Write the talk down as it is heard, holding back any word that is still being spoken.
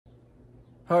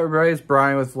Hello everybody, it's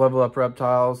Brian with Level Up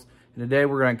Reptiles, and today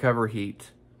we're going to cover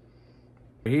heat.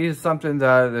 Heat is something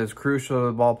that is crucial to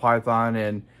the ball python,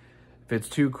 and if it's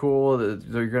too cool, you're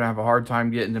going to have a hard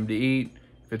time getting them to eat.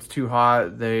 If it's too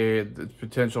hot, there's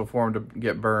potential for them to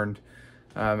get burned.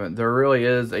 There really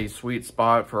is a sweet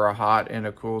spot for a hot and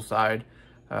a cool side.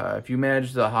 If you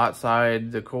manage the hot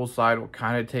side, the cool side will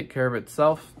kind of take care of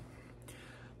itself.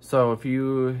 So if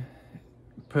you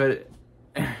put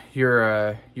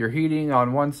your heating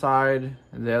on one side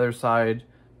and the other side,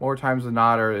 more times than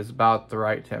not, is about the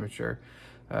right temperature.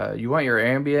 You want your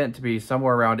ambient to be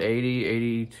somewhere around 80,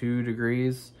 82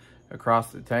 degrees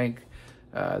across the tank.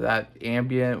 That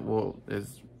ambient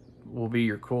will be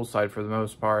your cool side for the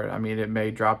most part. I mean, it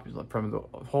may drop from the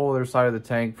whole other side of the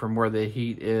tank from where the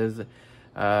heat is.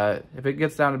 If it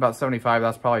gets down to about 75,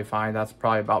 that's probably fine. That's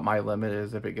probably about my limit,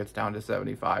 is if it gets down to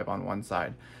 75 on one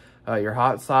side. Your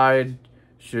hot side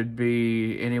should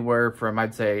be anywhere from,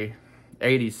 I'd say,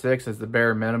 86 as the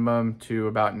bare minimum to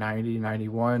about 90,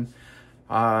 91.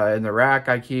 In the rack,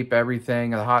 I keep everything.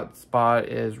 The hot spot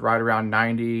is right around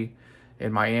 90,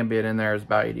 and my ambient in there is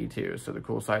about 82. So the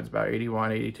cool side is about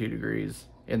 81, 82 degrees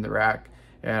in the rack.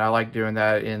 And I like doing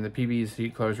that in the PVC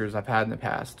enclosures I've had in the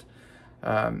past.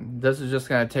 This is just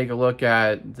going to take a look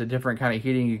at the different kind of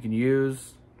heating you can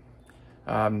use.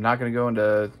 I'm not going to go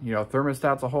into,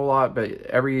 thermostats a whole lot, but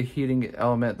every heating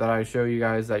element that I show you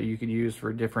guys that you can use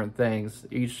for different things,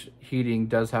 each heating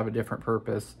does have a different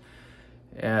purpose.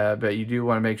 But you do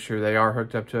want to make sure they are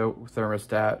hooked up to a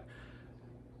thermostat.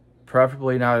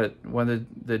 Preferably not one of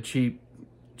the cheap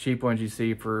ones you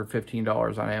see for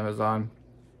 $15 on Amazon.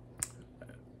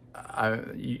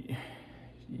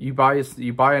 You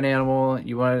buy an animal,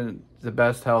 you want the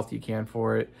best health you can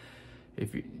for it.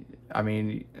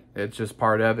 It's just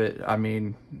part of it. I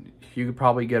mean, you could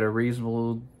probably get a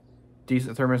reasonable,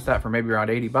 decent thermostat for maybe around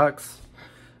 80 bucks,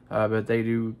 but they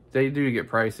do get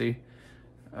pricey.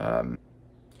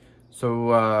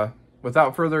 So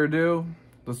without further ado,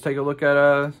 let's take a look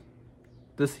at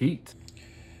this heat.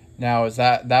 Now, is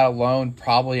that alone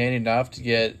probably ain't enough to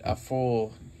get a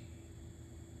full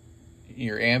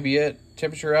your ambient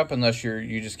temperature up, unless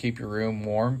you just keep your room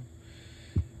warm.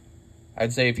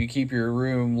 I'd say if you keep your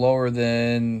room lower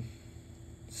than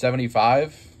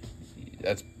 75,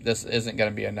 this isn't going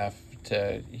to be enough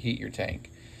to heat your tank.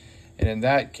 And in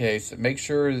that case, make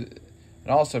sure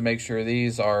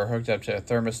these are hooked up to a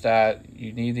thermostat.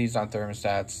 You need these on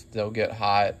thermostats. They'll get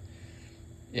hot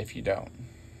if you don't.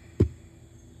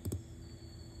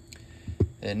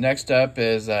 And next up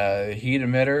is a heat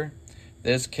emitter.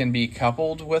 This can be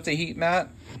coupled with a heat mat.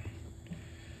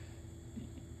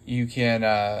 You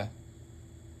can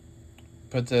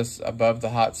put this above the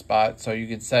hot spot, so you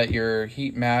can set your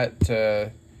heat mat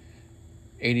to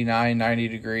 89, 90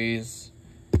 degrees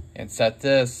and set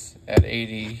this at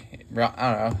 80. I don't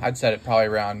know, I'd set it probably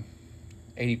around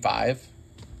 85,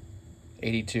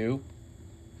 82.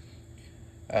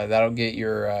 That'll get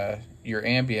your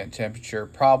ambient temperature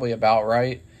probably about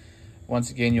right. Once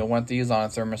again, you'll want these on a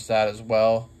thermostat as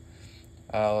well.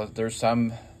 There's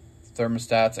some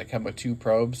thermostats that come with two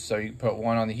probes, so you can put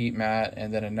one on the heat mat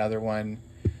and then another one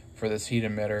for this heat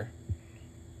emitter.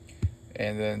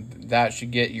 And then that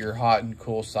should get your hot and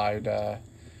cool side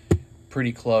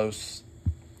pretty close.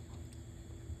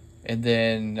 And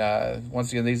then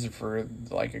once again, these are for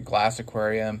like a glass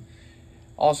aquarium.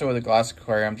 Also with the glass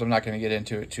aquariums, I'm not going to get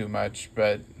into it too much,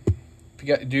 but if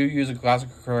you do use a glass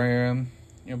aquarium,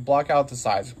 block out the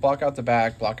sides, block out the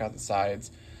back, block out the sides.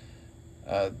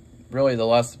 Really, the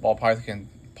less the ball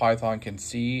python can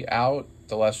see out,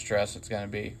 the less stress it's going to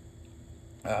be.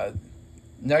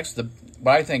 Next,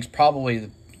 what I think is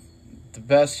probably the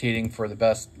best heating for the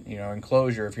best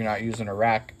enclosure, if you're not using a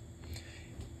rack,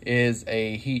 is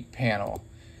a heat panel.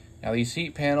 Now, these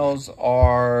heat panels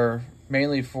are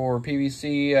mainly for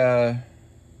PVC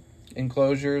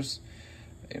enclosures.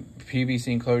 PVC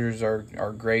enclosures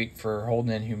are great for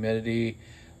holding in humidity.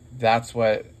 That's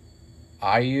what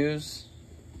I use,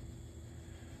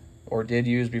 or did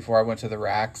use before I went to the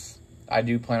racks. I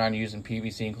do plan on using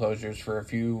PVC enclosures for a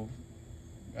few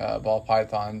ball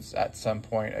pythons at some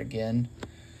point again.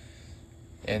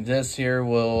 And this here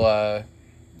will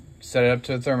set it up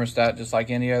to a thermostat just like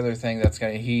any other thing that's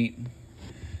going to heat,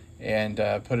 and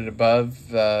put it above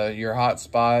your hot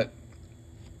spot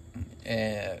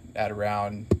and at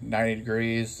around 90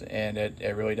 degrees, and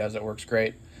it really does. It works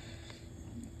great.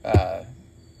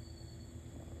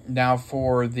 Now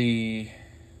for the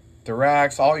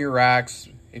racks, all your racks,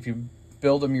 if you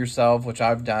build them yourself, which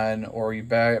I've done, or you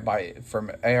buy it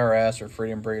from ARS or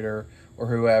Freedom Breeder or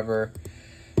whoever,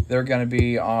 they're going to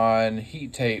be on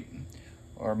heat tape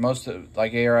or most of,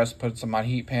 like ARS puts them on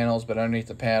heat panels, but underneath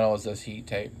the panel is this heat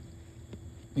tape.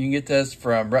 You can get this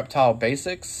from Reptile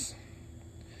Basics.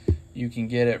 You can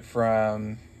get it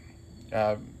from,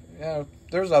 you know,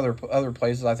 there's other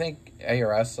places. I think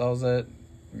ARS sells it.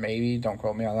 Maybe, don't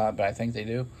quote me on that, but I think they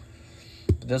do.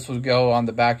 But this will go on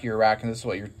the back of your rack, and this is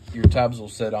what your tubs will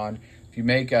sit on. If you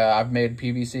make, I've made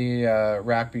PVC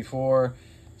rack before.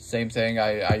 Same thing.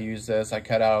 I use this. I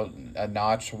cut out a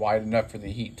notch wide enough for the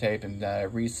heat tape and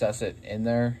recess it in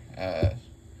there, and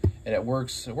it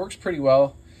works. It works pretty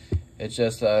well. It's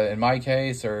just in my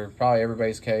case, or probably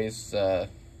everybody's case,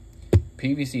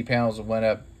 PVC panels went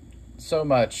up so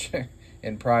much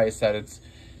in price that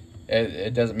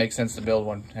it doesn't make sense to build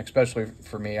one, especially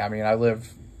for me. I mean, I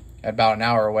live about an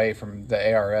hour away from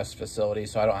the ARS facility,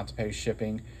 so I don't have to pay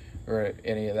shipping or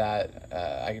any of that.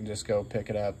 I can just go pick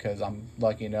it up because I'm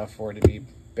lucky enough for it to be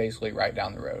basically right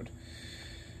down the road.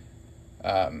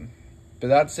 But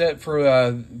that's it for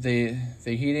the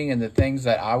heating and the things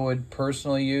that I would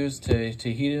personally use to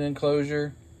heat an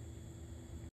enclosure.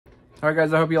 All right,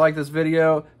 guys, I hope you liked this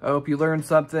video. I hope you learned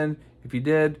something. If you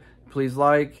did, please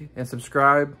like and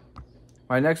subscribe.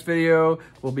 My next video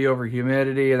will be over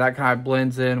humidity, and that kind of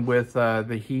blends in with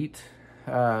the heat.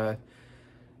 And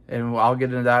I'll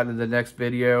get into that in the next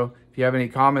video. If you have any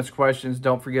comments, questions,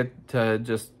 don't forget to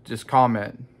just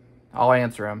comment. I'll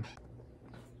answer them.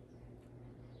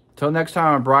 Till next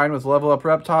time, I'm Brian with Level Up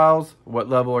Reptiles. What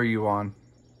level are you on?